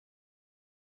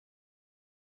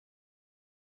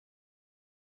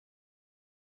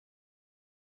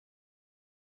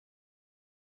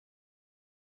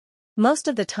Most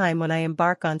of the time when I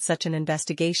embark on such an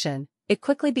investigation, it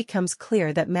quickly becomes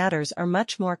clear that matters are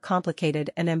much more complicated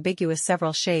and ambiguous,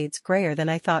 several shades grayer than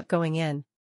I thought going in.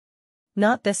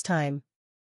 Not this time.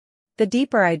 The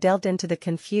deeper I delved into the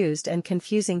confused and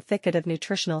confusing thicket of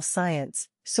nutritional science,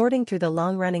 sorting through the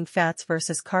long-running fats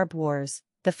versus carb wars,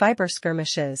 the fiber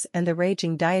skirmishes and the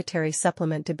raging dietary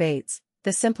supplement debates,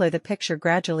 the simpler the picture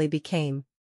gradually became.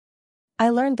 I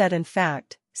learned that in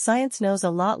fact, science knows a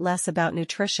lot less about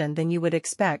nutrition than you would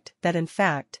expect, that in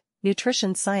fact,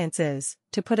 nutrition science is,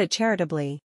 to put it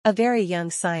charitably, a very young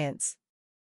science.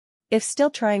 If still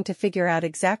trying to figure out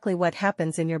exactly what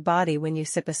happens in your body when you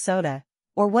sip a soda,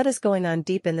 or what is going on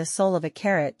deep in the soul of a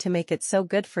carrot to make it so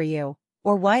good for you,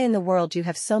 or why in the world you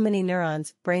have so many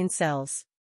neurons, brain cells,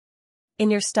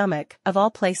 in your stomach, of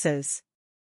all places.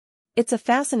 It's a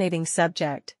fascinating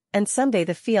subject, and someday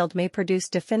the field may produce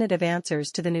definitive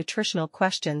answers to the nutritional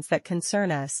questions that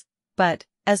concern us, but,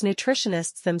 as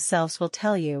nutritionists themselves will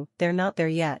tell you, they're not there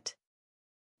yet.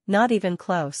 Not even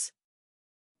close.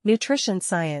 Nutrition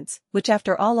science, which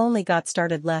after all only got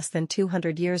started less than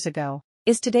 200 years ago,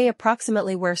 is today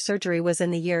approximately where surgery was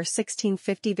in the year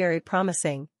 1650. Very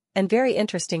promising, and very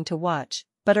interesting to watch,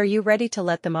 but are you ready to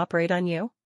let them operate on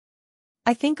you?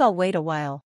 I think I'll wait a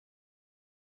while.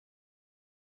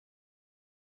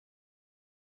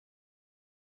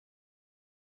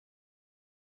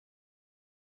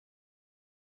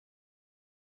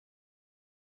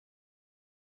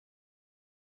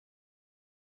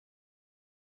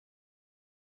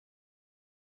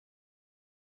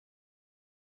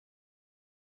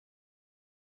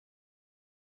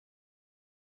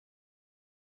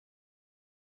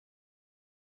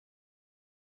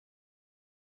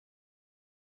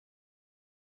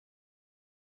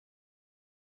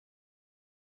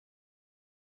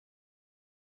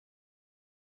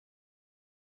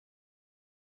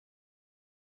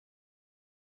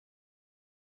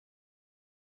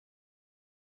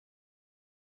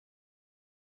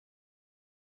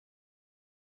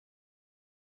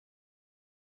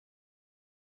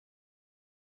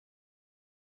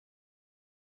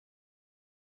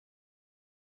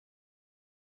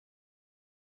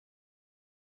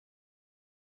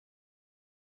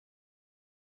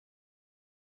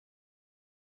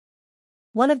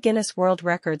 One of Guinness World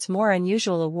Records' more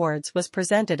unusual awards was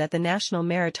presented at the National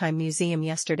Maritime Museum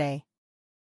yesterday.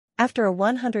 After a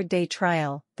 100-day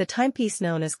trial, the timepiece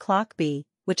known as Clock B,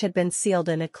 which had been sealed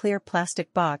in a clear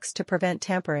plastic box to prevent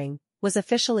tampering, was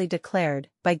officially declared,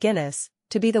 by Guinness,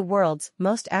 to be the world's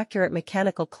most accurate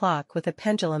mechanical clock with a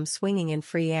pendulum swinging in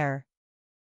free air.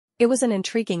 It was an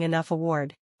intriguing enough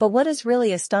award. But what is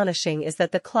really astonishing is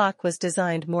that the clock was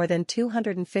designed more than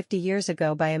 250 years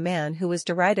ago by a man who was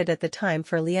derided at the time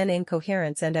for lian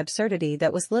incoherence and absurdity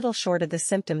that was little short of the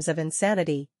symptoms of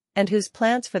insanity, and whose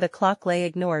plans for the clock lay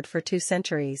ignored for 2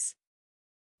 centuries.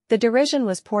 The derision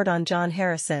was poured on John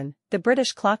Harrison, the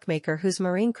British clockmaker whose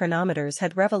marine chronometers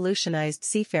had revolutionized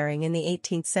seafaring in the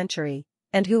 18th century,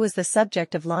 and who was the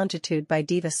subject of Longitude by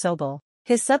Diva Sobel.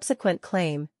 His subsequent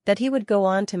claim, that he would go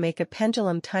on to make a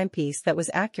pendulum timepiece that was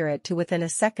accurate to within a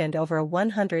second over a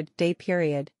 100-day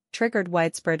period, triggered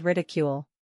widespread ridicule.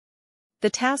 The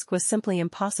task was simply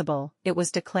impossible, it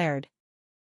was declared.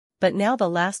 But now the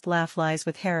last laugh lies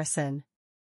with Harrison.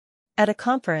 At a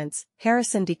conference,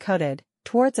 Harrison decoded,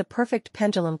 towards a perfect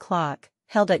pendulum clock,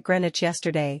 held at Greenwich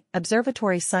yesterday,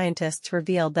 observatory scientists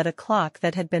revealed that a clock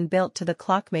that had been built to the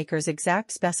clockmaker's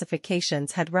exact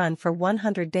specifications had run for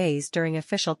 100 days during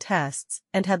official tests,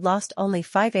 and had lost only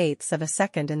 5/8 of a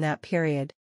second in that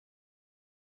period.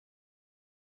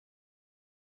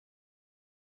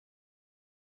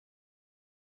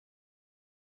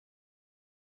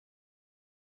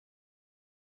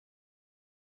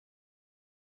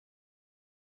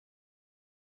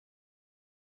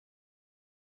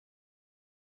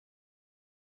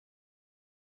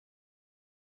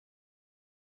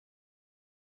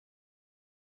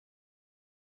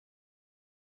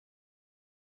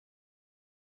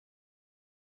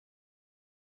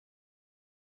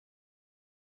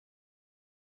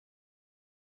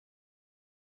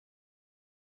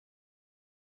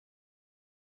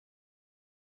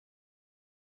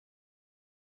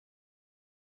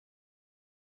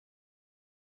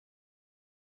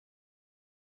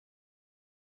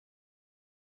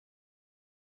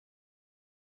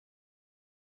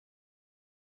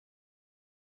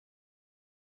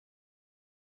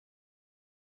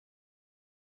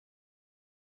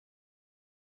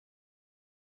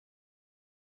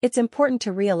 It's important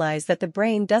to realize that the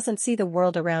brain doesn't see the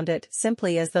world around it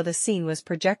simply as though the scene was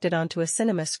projected onto a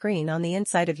cinema screen on the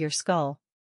inside of your skull.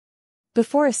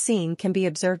 Before a scene can be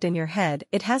observed in your head,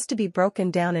 it has to be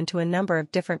broken down into a number of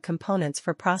different components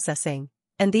for processing,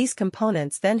 and these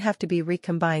components then have to be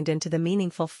recombined into the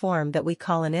meaningful form that we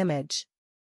call an image.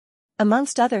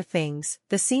 Amongst other things,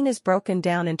 the scene is broken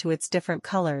down into its different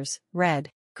colors, red,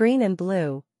 green and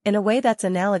blue, in a way that's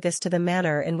analogous to the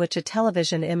manner in which a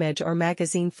television image or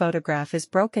magazine photograph is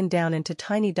broken down into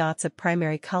tiny dots of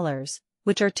primary colors,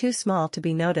 which are too small to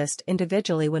be noticed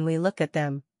individually when we look at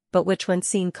them, but which when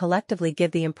seen collectively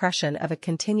give the impression of a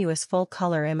continuous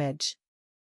full-color image.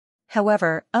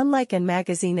 However, unlike in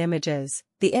magazine images,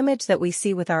 the image that we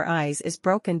see with our eyes is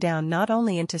broken down not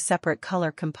only into separate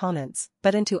color components,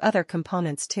 but into other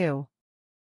components too.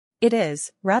 It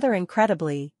is, rather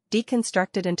incredibly,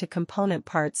 deconstructed into component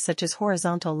parts such as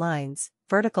horizontal lines,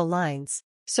 vertical lines,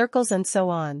 circles and so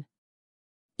on.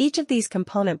 Each of these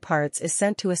component parts is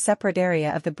sent to a separate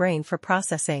area of the brain for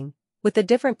processing, with the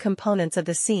different components of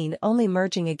the scene only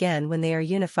merging again when they are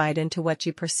unified into what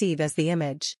you perceive as the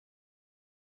image.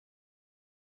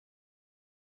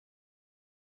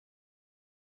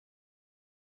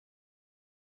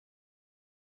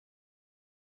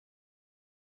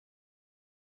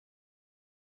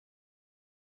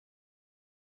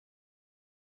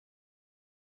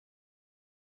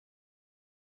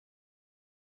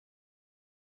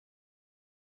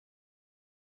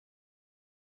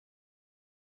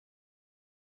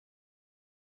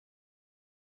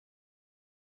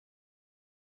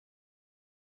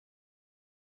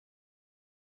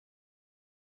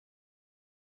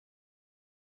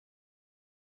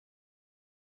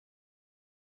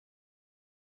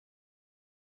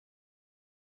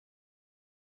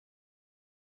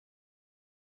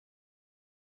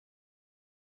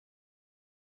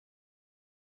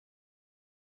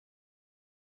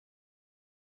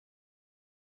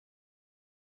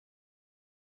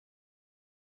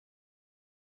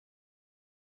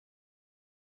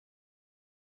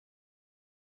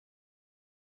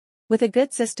 With a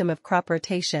good system of crop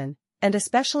rotation, and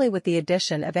especially with the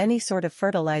addition of any sort of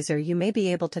fertilizer you may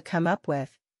be able to come up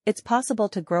with, it's possible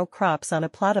to grow crops on a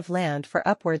plot of land for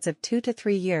upwards of 2 to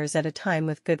 3 years at a time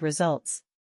with good results.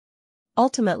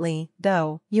 Ultimately,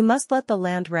 though, you must let the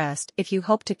land rest if you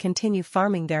hope to continue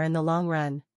farming there in the long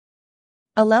run.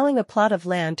 Allowing a plot of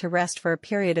land to rest for a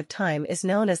period of time is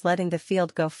known as letting the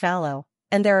field go fallow,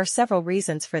 and there are several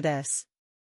reasons for this.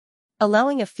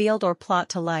 Allowing a field or plot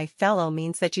to lie fallow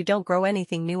means that you don't grow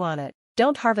anything new on it,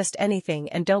 don't harvest anything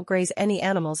and don't graze any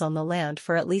animals on the land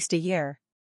for at least a year.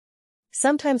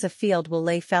 Sometimes a field will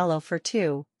lay fallow for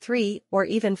 2, 3, or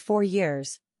even 4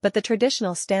 years, but the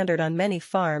traditional standard on many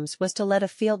farms was to let a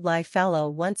field lie fallow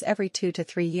once every 2 to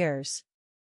 3 years.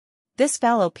 This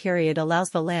fallow period allows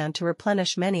the land to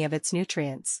replenish many of its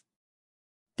nutrients.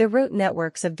 The root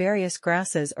networks of various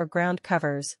grasses or ground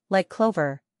covers, like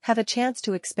clover, have a chance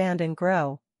to expand and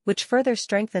grow, which further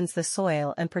strengthens the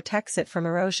soil and protects it from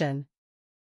erosion.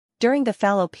 During the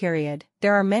fallow period,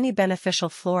 there are many beneficial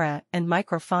flora and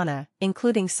microfauna,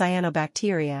 including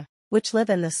cyanobacteria, which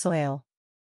live in the soil.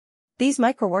 These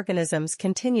microorganisms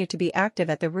continue to be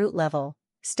active at the root level,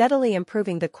 steadily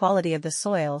improving the quality of the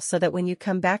soil so that when you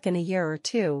come back in a year or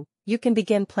two, you can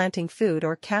begin planting food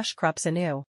or cash crops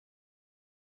anew.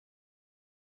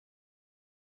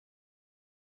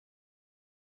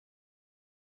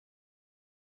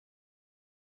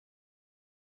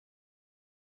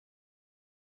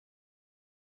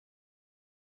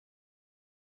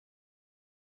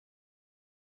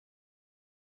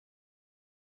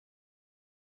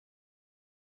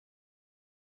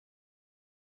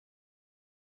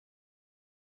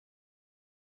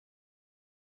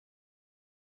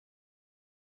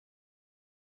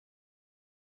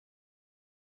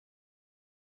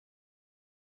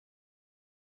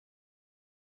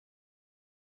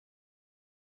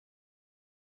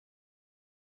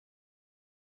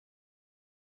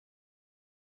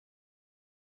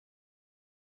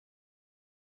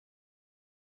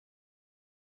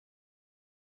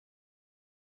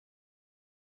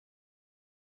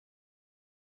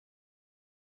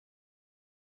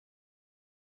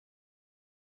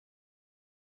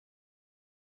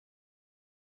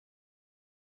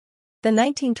 The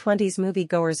 1920s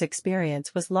moviegoers'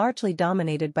 experience was largely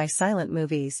dominated by silent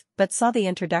movies, but saw the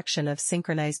introduction of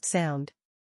synchronized sound.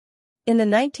 In the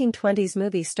 1920s,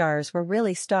 movie stars were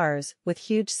really stars, with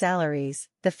huge salaries.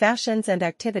 The fashions and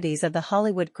activities of the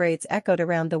Hollywood greats echoed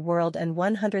around the world, and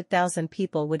 100,000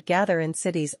 people would gather in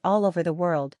cities all over the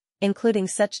world, including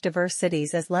such diverse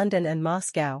cities as London and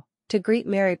Moscow, to greet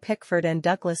Mary Pickford and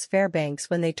Douglas Fairbanks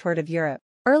when they toured of Europe.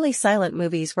 Early silent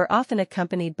movies were often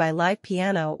accompanied by live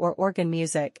piano or organ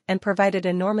music and provided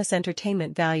enormous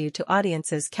entertainment value to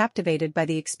audiences captivated by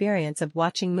the experience of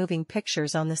watching moving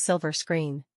pictures on the silver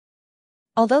screen.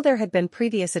 Although there had been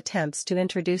previous attempts to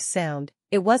introduce sound,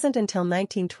 it wasn't until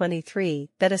 1923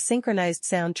 that a synchronized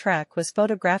soundtrack was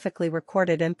photographically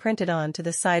recorded and printed onto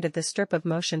the side of the strip of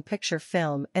motion picture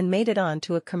film and made it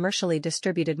onto a commercially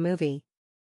distributed movie.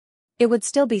 It would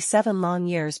still be 7 long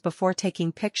years before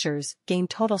taking pictures gained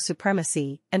total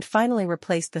supremacy and finally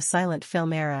replaced the silent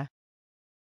film era.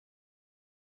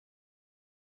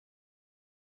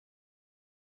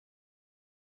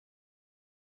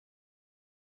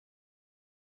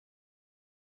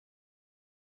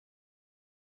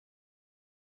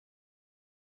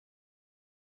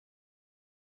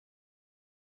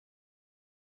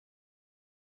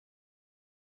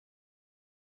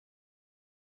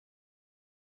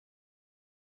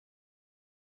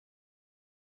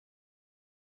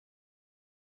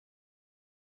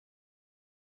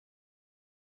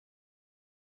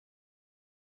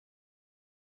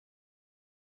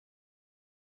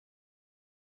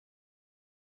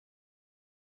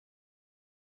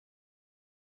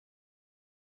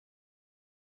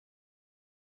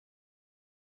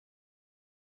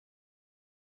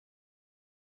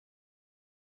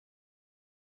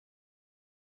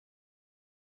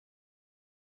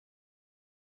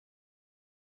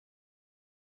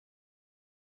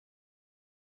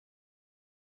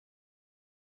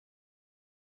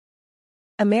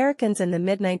 Americans in the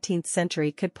mid-19th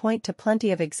century could point to plenty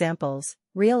of examples,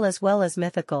 real as well as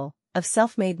mythical, of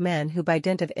self-made men who by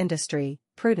dint of industry,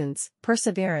 prudence,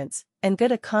 perseverance, and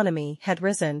good economy had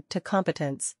risen to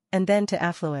competence, and then to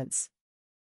affluence.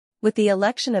 With the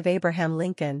election of Abraham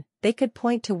Lincoln, they could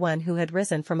point to one who had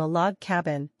risen from a log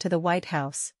cabin to the White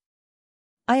House.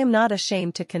 I am not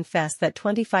ashamed to confess that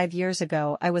 25 years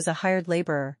ago I was a hired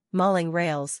laborer, mauling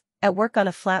rails, at work on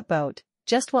a flatboat,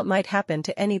 just what might happen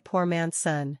to any poor man's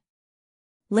son.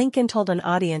 Lincoln told an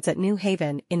audience at New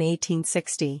Haven in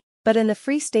 1860, "But in the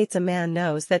free states a man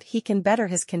knows that he can better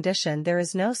his condition. There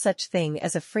is no such thing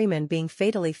as a freeman being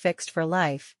fatally fixed for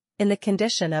life, in the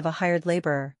condition of a hired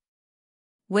laborer."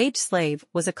 Wage slave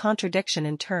was a contradiction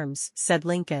in terms, said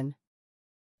Lincoln.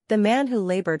 The man who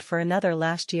labored for another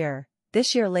last year,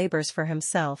 this year labors for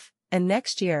himself, and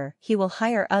next year he will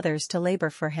hire others to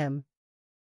labor for him.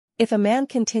 If a man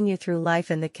continue through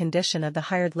life in the condition of the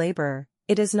hired laborer,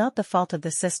 it is not the fault of the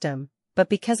system, but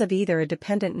because of either a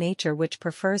dependent nature which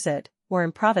prefers it, or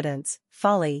improvidence,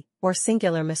 folly, or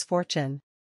singular misfortune.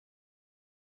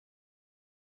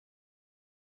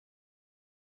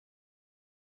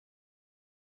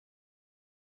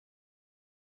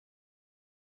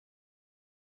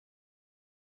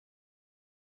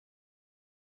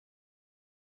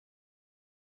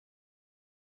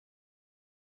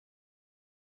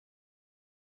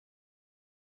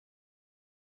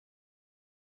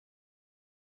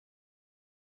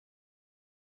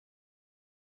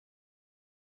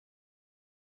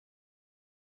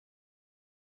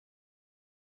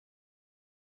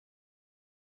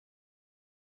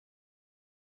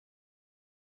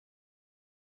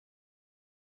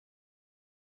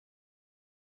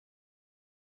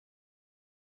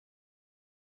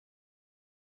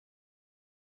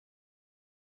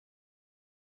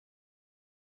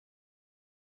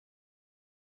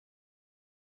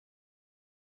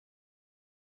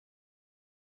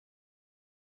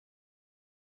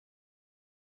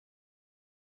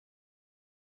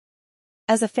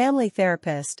 As a family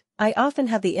therapist, I often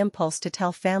have the impulse to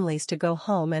tell families to go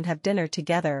home and have dinner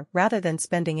together rather than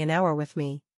spending an hour with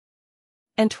me.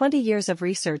 And 20 years of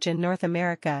research in North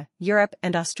America, Europe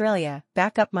and Australia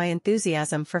back up my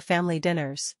enthusiasm for family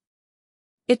dinners.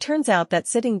 It turns out that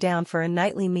sitting down for a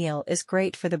nightly meal is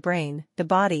great for the brain, the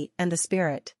body, and the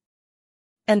spirit.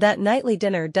 And that nightly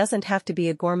dinner doesn't have to be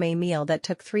a gourmet meal that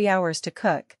took 3 hours to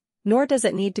cook, nor does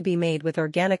it need to be made with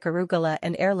organic arugula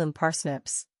and heirloom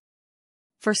parsnips.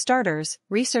 For starters,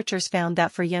 researchers found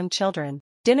that for young children,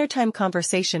 dinnertime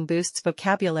conversation boosts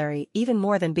vocabulary even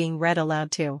more than being read aloud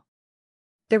to.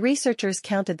 The researchers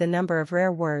counted the number of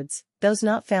rare words, those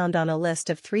not found on a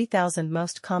list of 3,000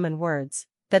 most common words,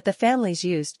 that the families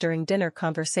used during dinner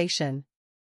conversation.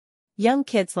 Young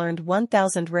kids learned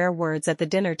 1,000 rare words at the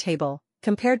dinner table,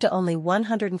 compared to only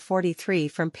 143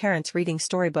 from parents reading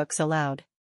storybooks aloud.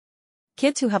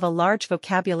 Kids who have a large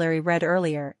vocabulary read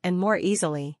earlier and more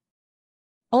easily.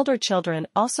 Older children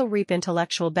also reap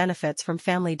intellectual benefits from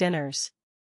family dinners.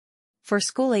 For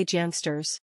school-age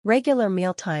youngsters, regular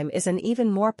mealtime is an even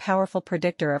more powerful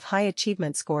predictor of high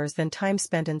achievement scores than time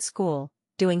spent in school,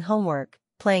 doing homework,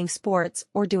 playing sports,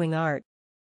 or doing art.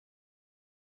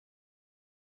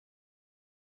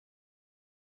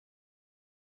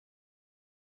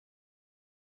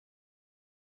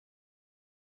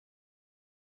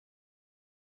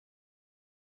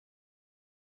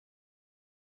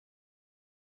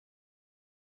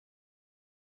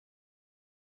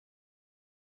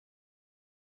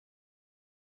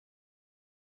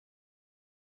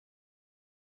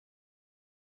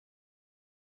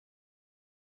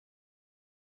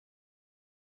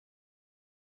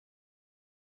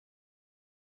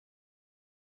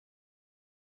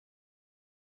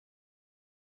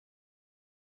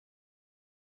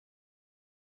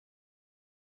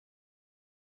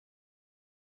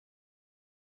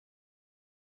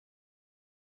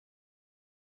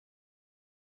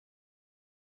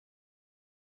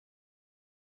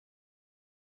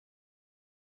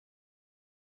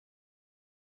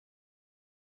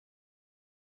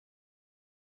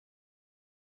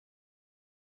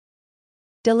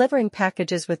 Delivering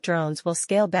packages with drones will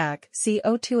scale back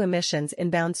CO2 emissions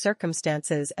in bound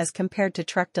circumstances as compared to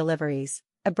truck deliveries,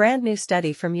 a brand new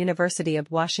study from University of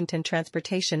Washington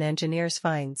transportation engineers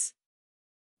finds.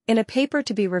 In a paper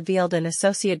to be revealed in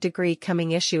Associate Degree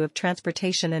coming issue of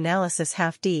Transportation Analysis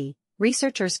Half-D,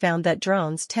 researchers found that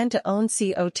drones tend to own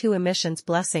CO2 emissions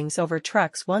blessings over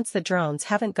trucks once the drones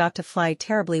haven't got to fly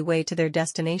terribly way to their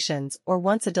destinations or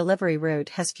once a delivery route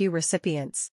has few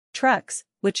recipients. Trucks,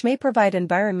 which may provide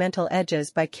environmental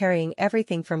edges by carrying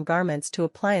everything from garments to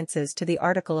appliances to the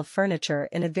article of furniture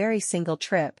in a very single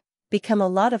trip, become a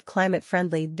lot of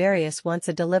climate-friendly various once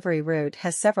a delivery route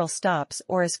has several stops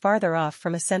or is farther off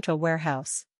from a central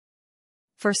warehouse.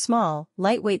 For small,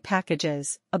 lightweight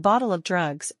packages, a bottle of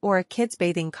drugs or a kid's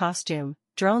bathing costume,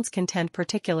 drones contend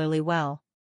particularly well.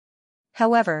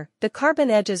 However, the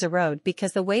carbon edges erode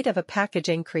because the weight of a package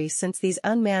increase since these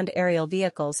unmanned aerial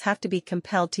vehicles have to be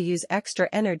compelled to use extra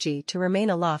energy to remain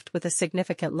aloft with a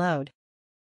significant load.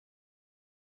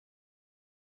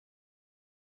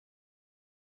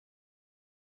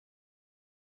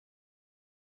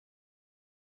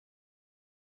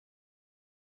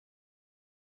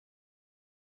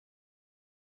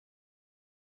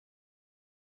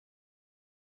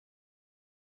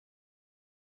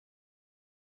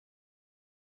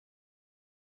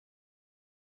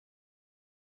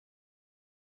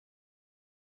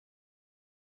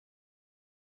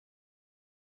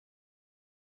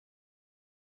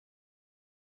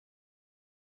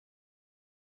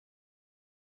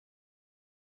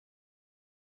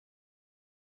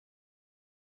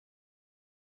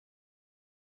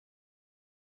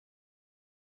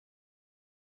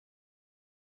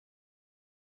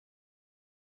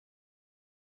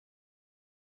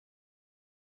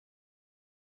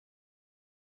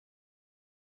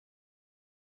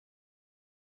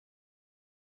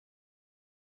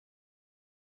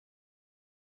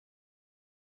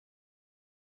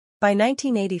 By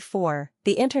 1984,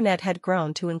 the Internet had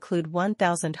grown to include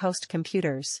 1,000 host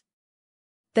computers.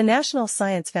 The National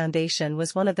Science Foundation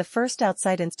was one of the first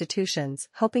outside institutions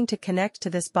hoping to connect to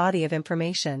this body of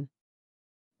information.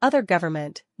 Other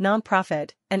government,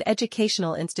 nonprofit, and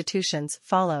educational institutions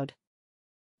followed.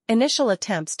 Initial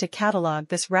attempts to catalog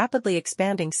this rapidly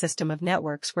expanding system of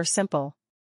networks were simple.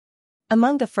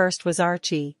 Among the first was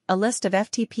Archie, a list of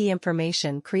FTP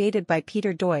information created by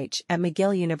Peter Deutsch at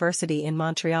McGill University in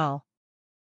Montreal.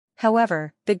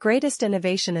 However, the greatest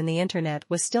innovation in the Internet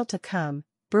was still to come,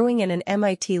 brewing in an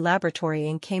MIT laboratory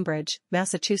in Cambridge,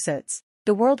 Massachusetts.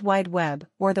 The World Wide Web,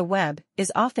 or the web,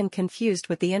 is often confused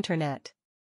with the Internet.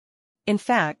 In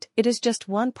fact, it is just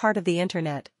one part of the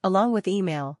Internet, along with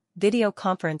email, video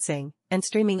conferencing, and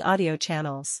streaming audio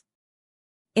channels.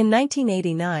 In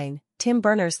 1989, Tim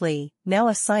Berners-Lee, now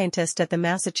a scientist at the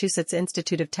Massachusetts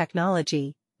Institute of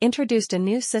Technology, introduced a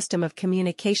new system of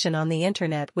communication on the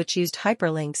Internet which used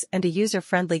hyperlinks and a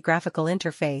user-friendly graphical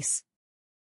interface.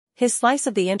 His slice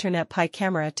of the Internet Pi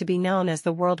camera to be known as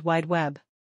the World Wide Web.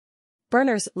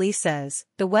 Berners-Lee says,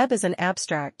 the web is an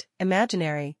abstract,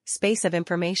 imaginary, space of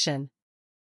information.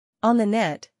 On the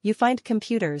net, you find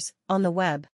computers; on the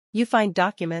web, you find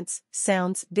documents,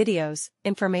 sounds, videos,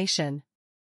 information.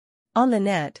 On the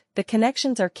net, the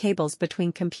connections are cables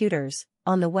between computers;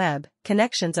 on the web,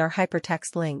 connections are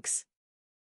hypertext links.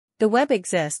 The web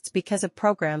exists because of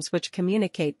programs which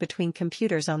communicate between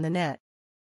computers on the net.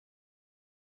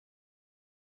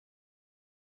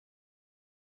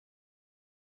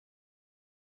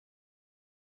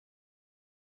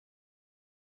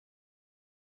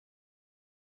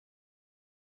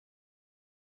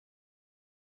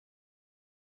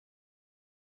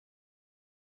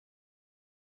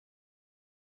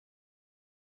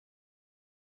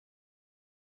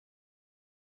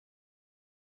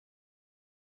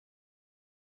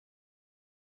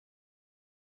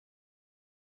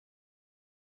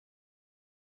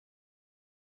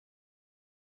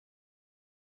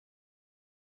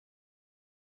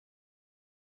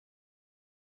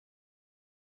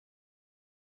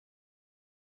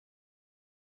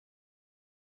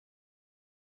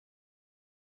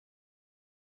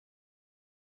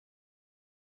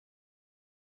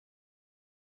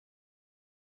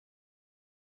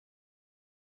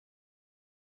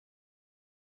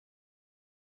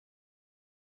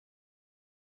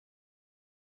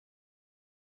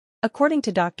 According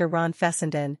to Dr. Ron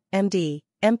Fessenden, MD,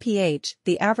 MPH,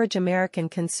 the average American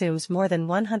consumes more than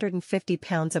 150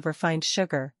 pounds of refined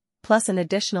sugar, plus an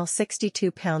additional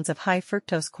 62 pounds of high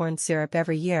fructose corn syrup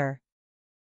every year.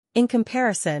 In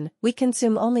comparison, we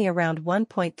consume only around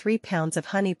 1.3 pounds of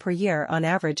honey per year on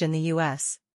average in the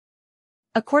U.S.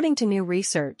 According to new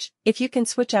research, if you can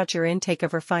switch out your intake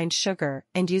of refined sugar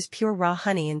and use pure raw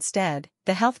honey instead,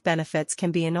 the health benefits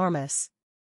can be enormous.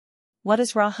 What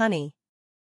is raw honey?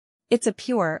 It's a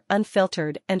pure,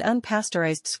 unfiltered, and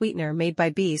unpasteurized sweetener made by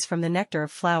bees from the nectar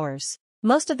of flowers.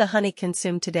 Most of the honey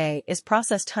consumed today is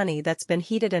processed honey that's been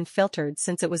heated and filtered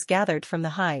since it was gathered from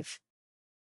the hive.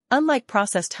 Unlike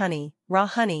processed honey, raw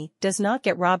honey does not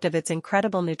get robbed of its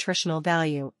incredible nutritional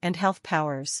value and health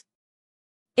powers.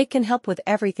 It can help with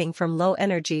everything from low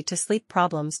energy to sleep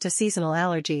problems to seasonal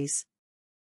allergies.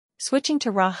 Switching to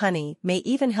raw honey may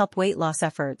even help weight loss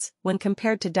efforts when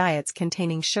compared to diets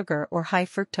containing sugar or high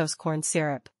fructose corn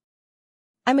syrup.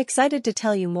 I'm excited to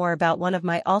tell you more about one of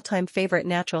my all-time favorite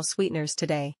natural sweeteners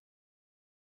today.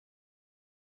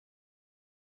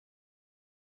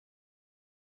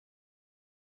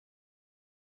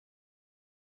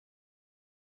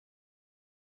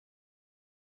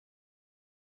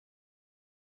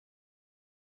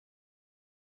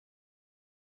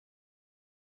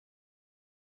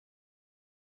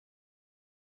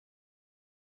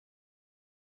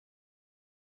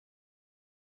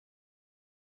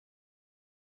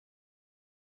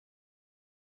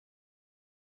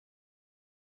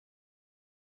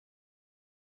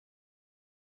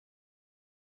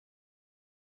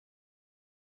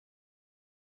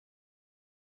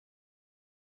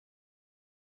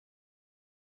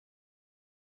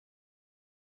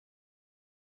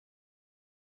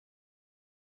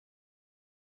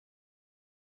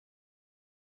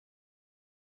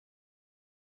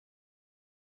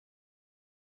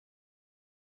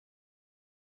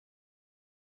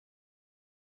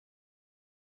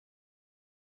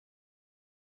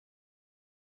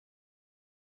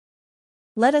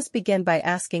 Let us begin by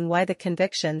asking why the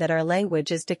conviction that our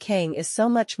language is decaying is so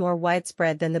much more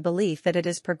widespread than the belief that it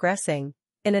is progressing.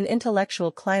 In an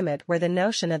intellectual climate where the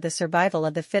notion of the survival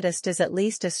of the fittest is at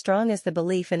least as strong as the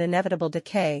belief in inevitable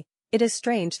decay, it is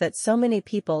strange that so many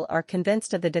people are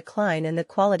convinced of the decline in the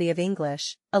quality of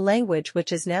English, a language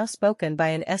which is now spoken by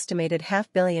an estimated 500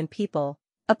 million people,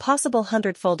 a possible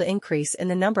 100-fold increase in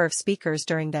the number of speakers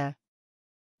during the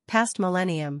past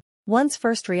millennium. One's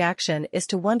first reaction is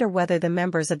to wonder whether the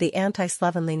members of the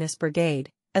anti-slovenliness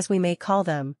brigade, as we may call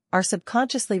them, are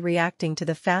subconsciously reacting to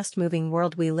the fast-moving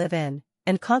world we live in,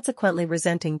 and consequently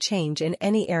resenting change in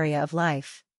any area of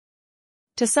life.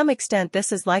 To some extent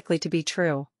this is likely to be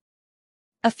true.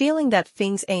 A feeling that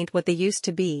things ain't what they used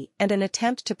to be and an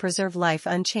attempt to preserve life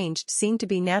unchanged seem to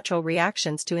be natural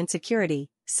reactions to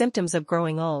insecurity, symptoms of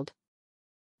growing old.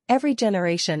 Every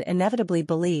generation inevitably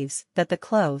believes that the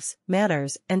clothes,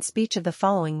 manners, and speech of the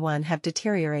following one have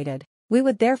deteriorated. We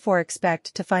would therefore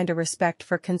expect to find a respect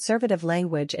for conservative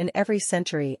language in every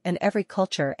century and every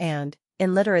culture and,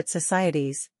 in literate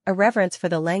societies, a reverence for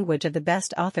the language of the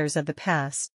best authors of the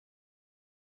past.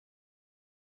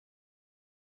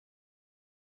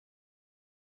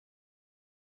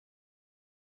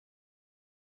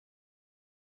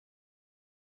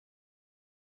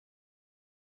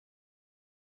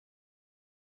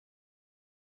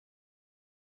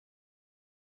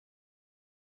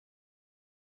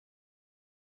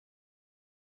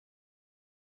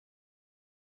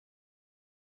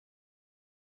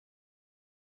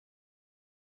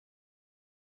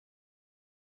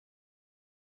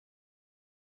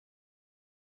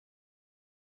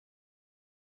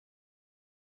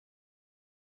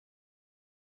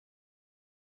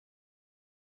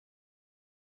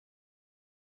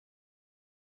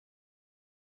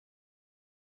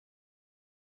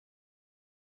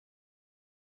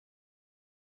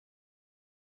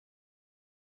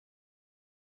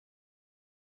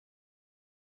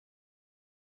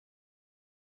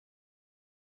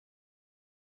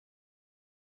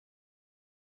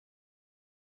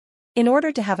 In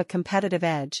order to have a competitive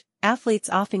edge, athletes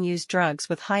often use drugs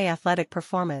with high athletic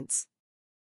performance.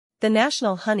 The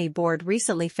National Honey Board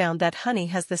recently found that honey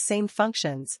has the same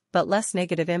functions, but less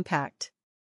negative impact.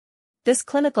 This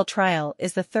clinical trial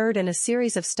is the third in a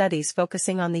series of studies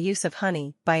focusing on the use of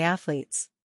honey by athletes.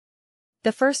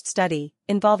 The first study,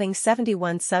 involving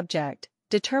 71 subjects,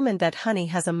 determined that honey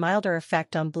has a milder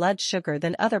effect on blood sugar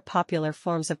than other popular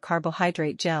forms of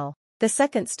carbohydrate gel. The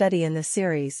second study in the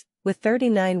series, with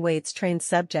 39 weights-trained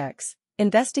subjects,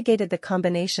 investigated the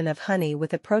combination of honey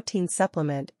with a protein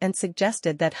supplement and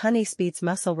suggested that honey speeds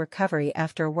muscle recovery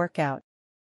after a workout.